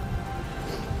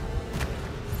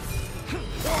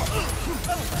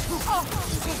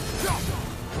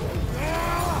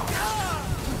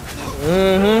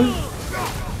 Mm-hmm.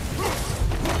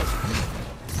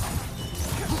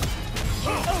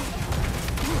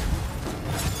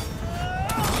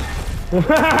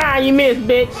 You missed,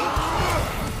 bitch.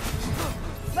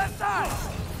 Left side.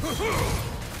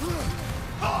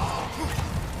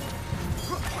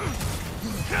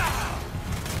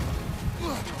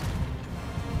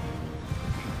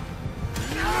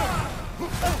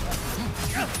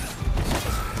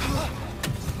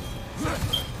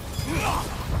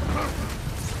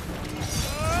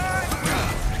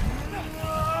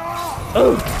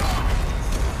 Oh.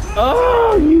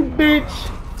 Oh, you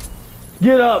bitch.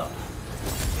 Get up.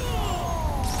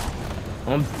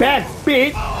 I'm back,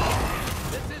 bitch.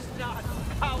 This is not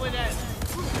how it ends.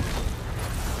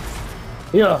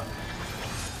 Yeah.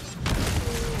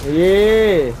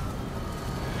 Yeah.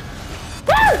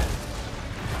 Woo!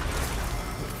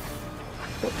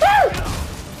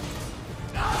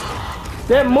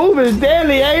 That move is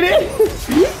deadly, ain't it?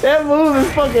 That move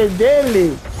is fucking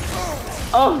deadly.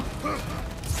 Oh.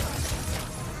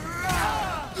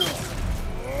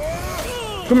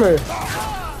 Come here.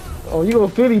 Oh, you gonna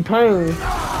feel the pain.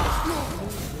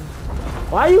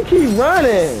 Why you keep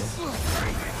running?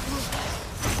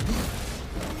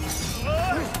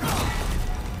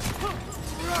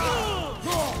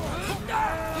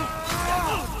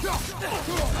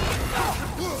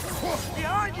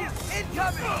 Behind you,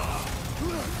 incoming.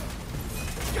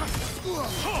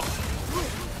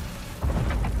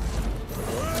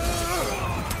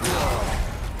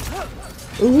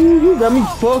 Ooh, you got me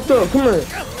fucked up. Come here.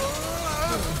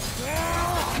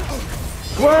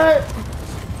 What?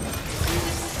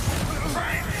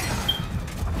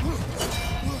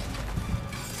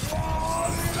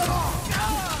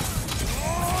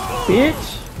 Bitch.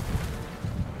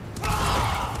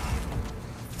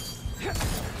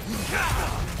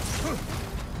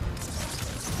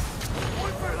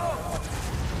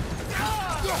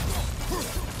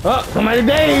 Oh, somebody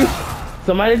dazed.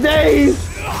 Somebody dazed.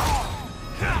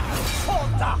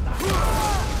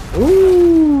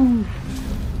 Ooh.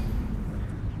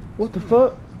 What the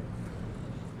fuck?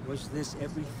 Was this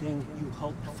everything you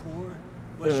hoped for?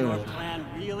 Was your plan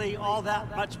really all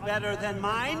that much better than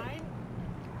mine?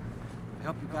 I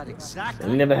hope you got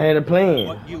exactly I never had a plan.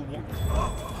 what you want.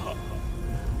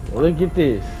 Look at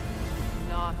this.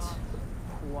 Not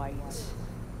quite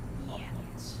yet.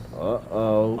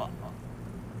 Uh-oh.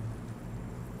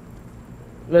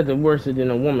 Nothing worse than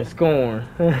a woman scorn.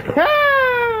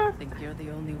 I think you're the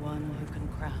only one who can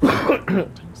craft a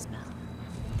painting spell.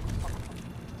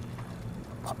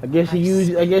 I guess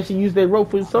she used that rope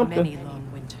for something. Many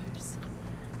long winters.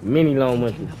 Many long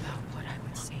Thinking winters. about what I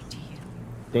would say to you.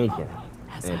 Thinking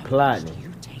As and I plotting. watched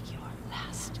you take your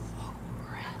last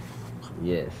breath.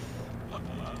 Yes.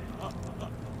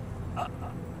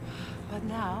 But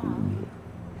now,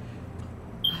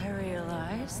 I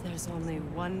realize there's only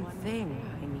one thing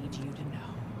I need you to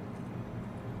know.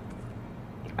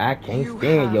 I can't You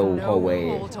stand have your no whole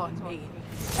ass. hold on me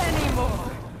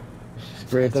anymore.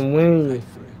 Spread them wings.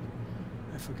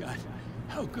 I forgot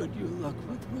how good you look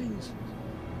with wings.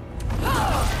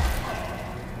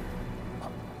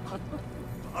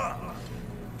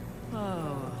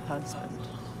 Oh, husband.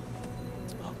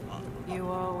 You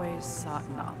always sought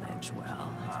knowledge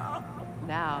well.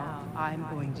 Now, I'm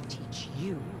going to teach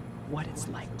you what it's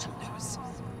like to lose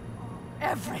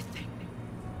everything.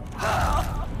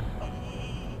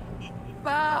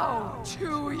 Bow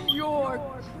to your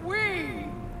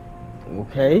queen!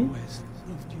 Okay. Always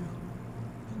loved you.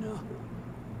 You know.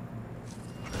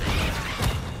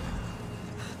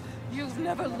 You've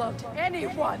never loved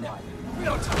anyone!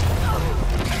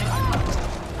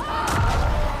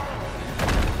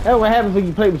 That's what happens when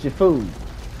you play with your food.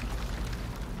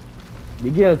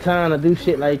 You get a time to do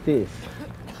shit like this.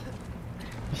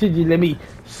 You should just let me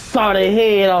saw the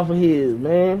head off of his,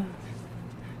 man.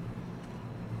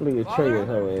 Look at Trey with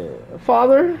her head.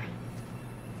 Father?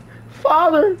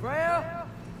 Father? Freya?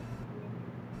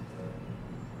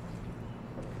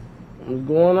 What's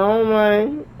going on,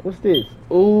 man? What's this?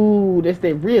 Ooh, that's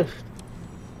that rift.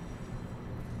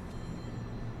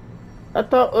 I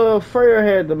thought Freya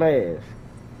had the mask.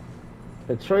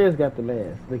 Atreus got the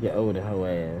mask. Look at Odin, hoe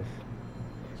ass.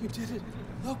 You did it,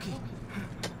 Loki.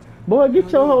 Boy,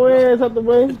 get your hoe ass out the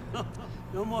way.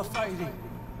 No more fighting.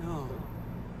 No.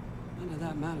 None of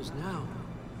that matters now.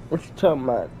 What you talking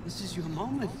about? This is your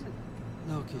moment,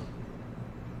 Loki.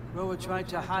 Roa tried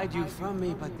to hide you from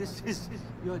me, but this is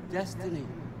your destiny.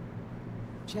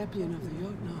 Champion of the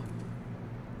Jotnar.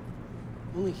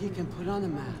 Only he can put on the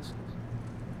mask.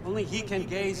 Only he can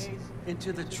gaze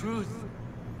into the truth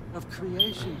of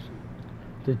creation.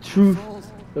 The truth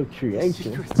of The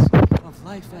creation. secrets of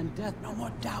life and death. No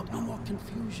more doubt, no more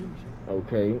confusion.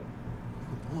 Okay. You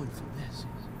were born for this.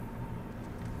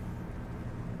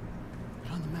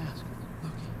 Put on the mask,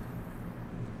 Loki.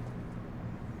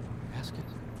 Ask it.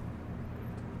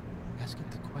 Ask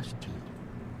it the question.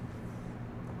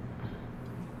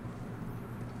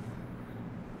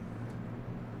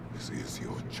 This is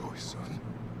your choice, son.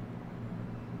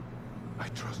 I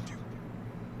trust you.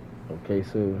 Okay,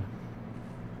 so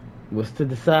what's to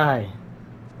decide?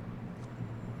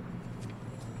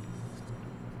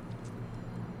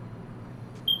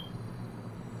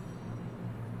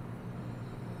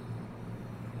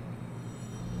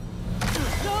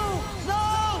 No! No!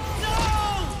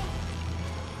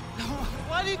 No!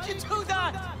 Why did you do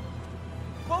that?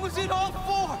 What was it all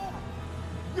for?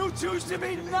 You choose to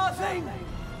be nothing!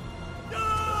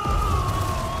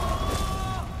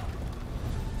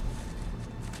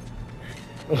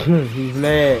 He's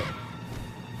mad.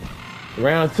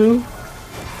 Round 2. You've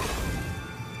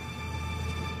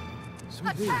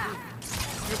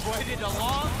waited a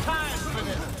long time for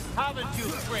this, haven't you,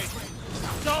 Kratos?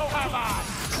 So have I!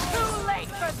 Too late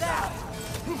for that!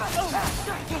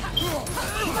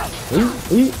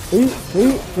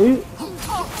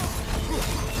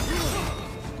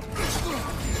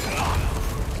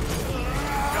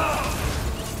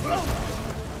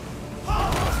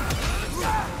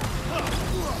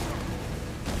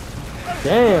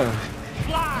 Damn.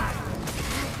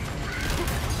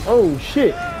 Oh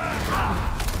shit.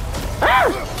 Ah!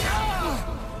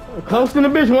 Close to the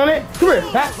bitch, wasn't it? Come here.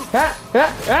 Ha, ha, ha,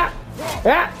 ha,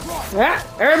 ha, ha.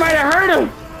 Everybody heard him.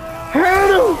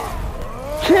 Heard him.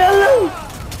 Kill him.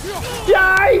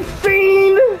 Die,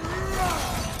 fiend.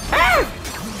 Ah!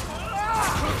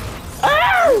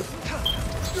 Ah!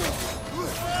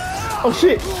 Oh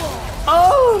shit.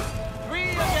 Oh. 3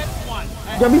 against 1.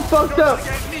 Got me fucked up.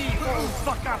 Get me, you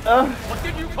fuck up. What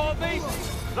did you call me?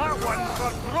 That one's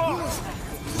for Thor.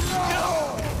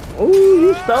 Ooh,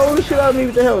 you stole the shit out of me.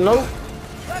 What the hell? Nope.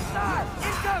 Left side,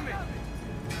 incoming.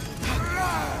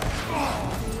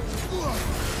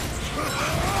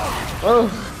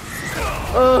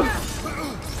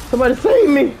 Somebody save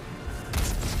me.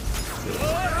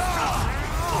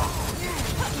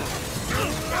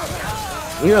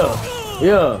 Yeah,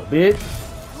 yeah, bitch.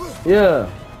 Yeah,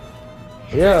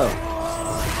 yeah.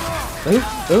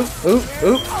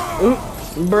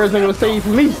 Birds ain't gonna save you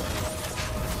from me.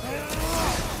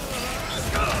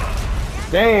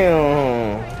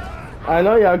 Damn. I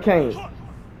know y'all can't.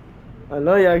 I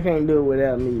know y'all can't do it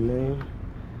without me, man.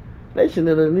 They should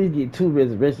at least get 2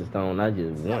 resurrection stones. I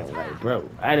just want, like, bro.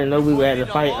 I didn't know we would have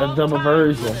to fight a double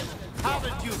version.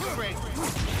 Haven't you,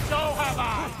 Kratos? So have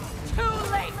I. Too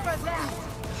late for that!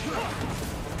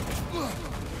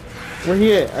 Where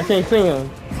he at? I can't see him.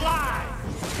 Fly.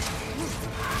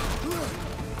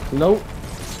 Nope.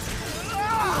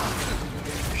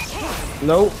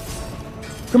 Nope.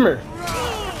 Come here.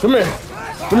 Come here.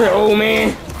 Come here, old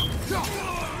man.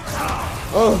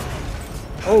 Oh.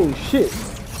 Oh, shit.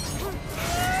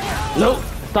 Nope.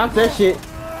 Stop that shit.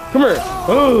 Come here.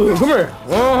 Oh, come here.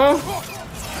 Uh-huh.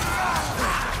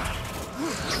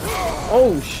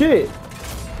 Oh, shit.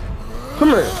 Come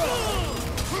here.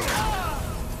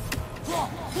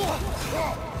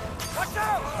 Watch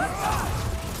out!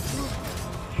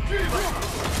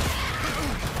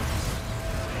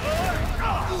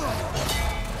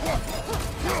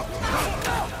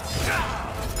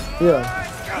 Yeah.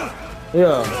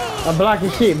 Yeah. I'm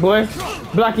blocking shit, boy.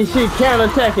 Blocking shit,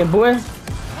 counter-attacking, boy.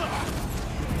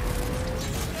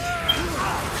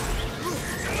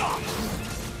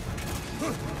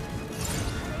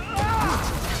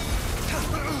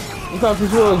 What thought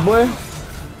this was, boy?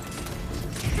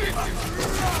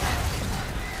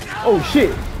 Oh,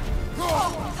 shit.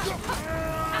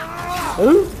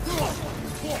 Ooh.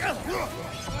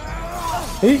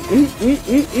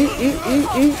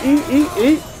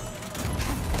 Eat.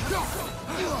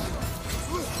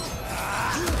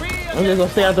 I'm just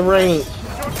gonna stay out the range.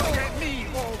 Don't forget me,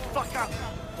 old fucker.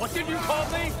 What did you call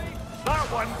me?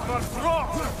 That one's for Thor.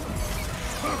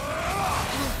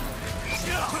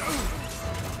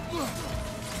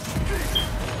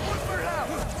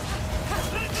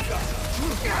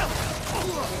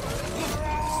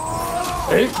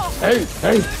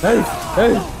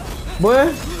 Hey, boy.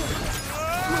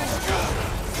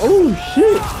 Oh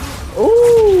shit.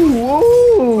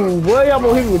 Ooh, boy, y'all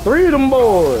gonna hit me with 3 of them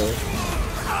boys.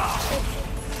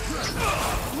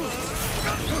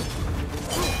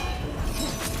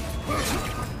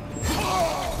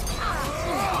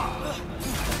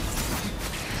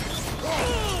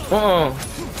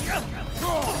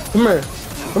 Come here.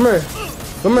 Come here.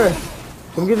 Come here.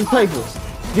 Come get this paper.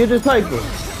 Get this paper.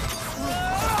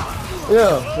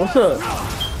 Yeah, what's up?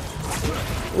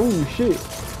 Ooh, shit.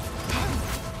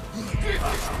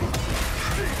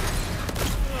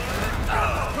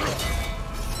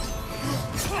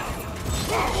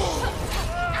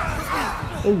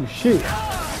 Oh shit.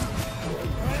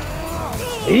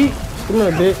 Eat. Come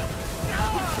here, bitch.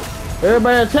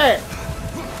 Everybody attack.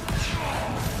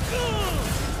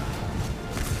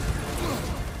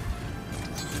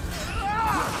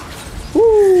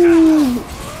 Woo.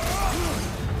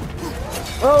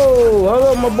 Oh, hold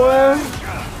up, my boy.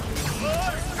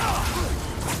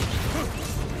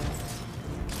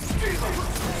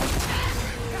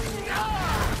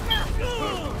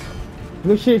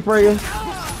 Good shit, Freya.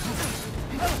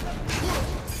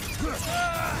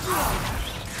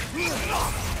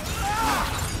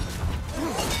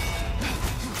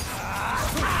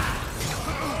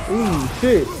 Ooh,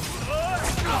 shit.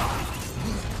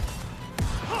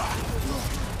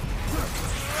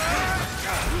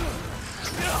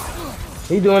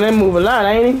 He doing that move a lot,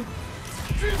 ain't he?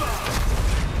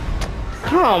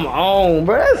 Come on,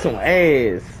 bro. That's some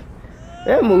ass.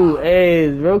 That move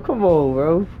ass, bro. Come on,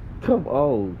 bro. Come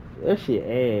on. That shit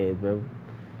ass, bro.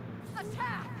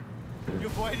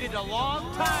 You've waited a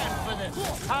long time for this,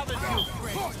 haven't you,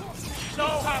 Kratos? So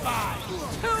have I.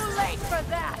 Too late for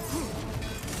that.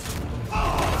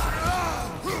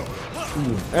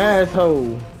 You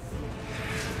asshole.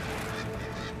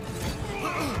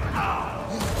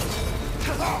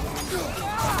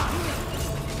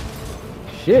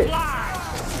 Shit.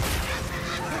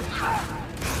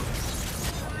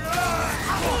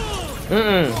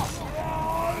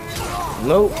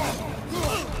 Nope.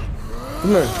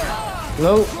 Come here.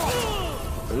 Nope.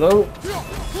 Nope.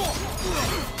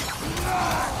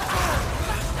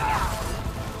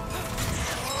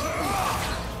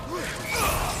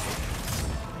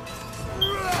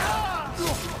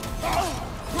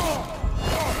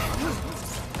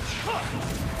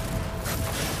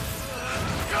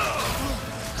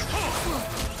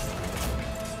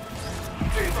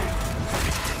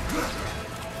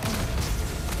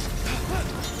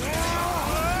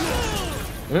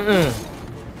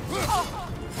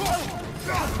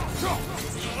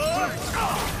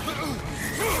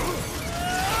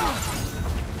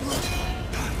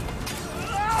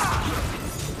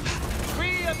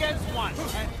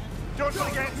 Don't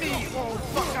forget me, old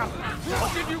fucker. I'll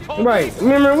give you cold Right.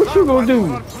 Remember what you gonna do?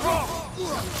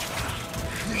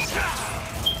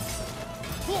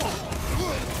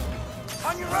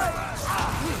 On your right.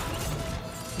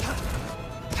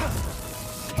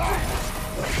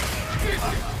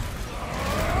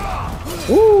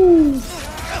 Woo!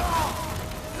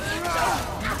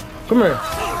 Come here.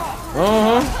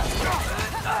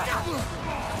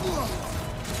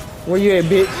 Where you at,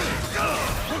 bitch?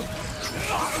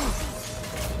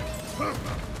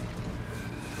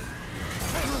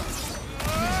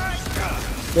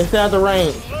 Let's out the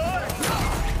range.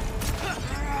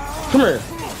 Come here.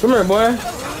 Come here, boy.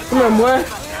 Come here, boy.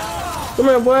 Come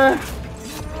here, boy.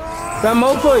 Got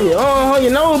more for you.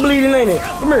 Your nose bleeding, ain't it?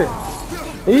 Come here.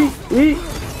 Eat.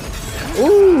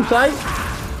 Ooh, sight.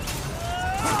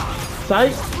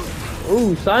 Sight.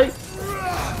 Ooh, sight.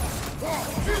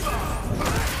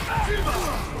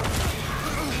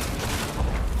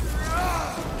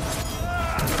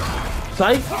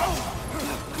 Sight.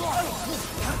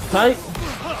 Sight.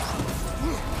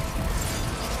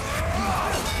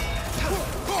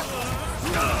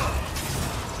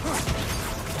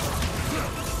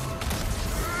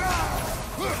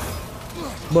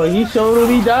 But he showed him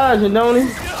he dodging, don't he?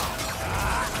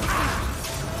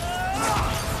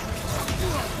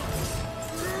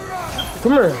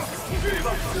 Come here.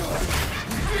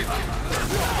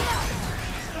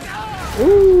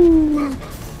 Ooh.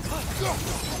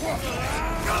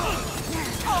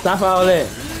 Stop all that.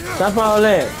 Stop all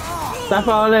that. Stop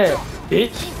all that.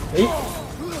 Bitch.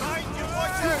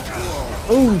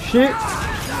 Ooh, shit.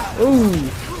 Ooh.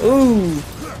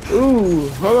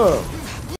 Hold up.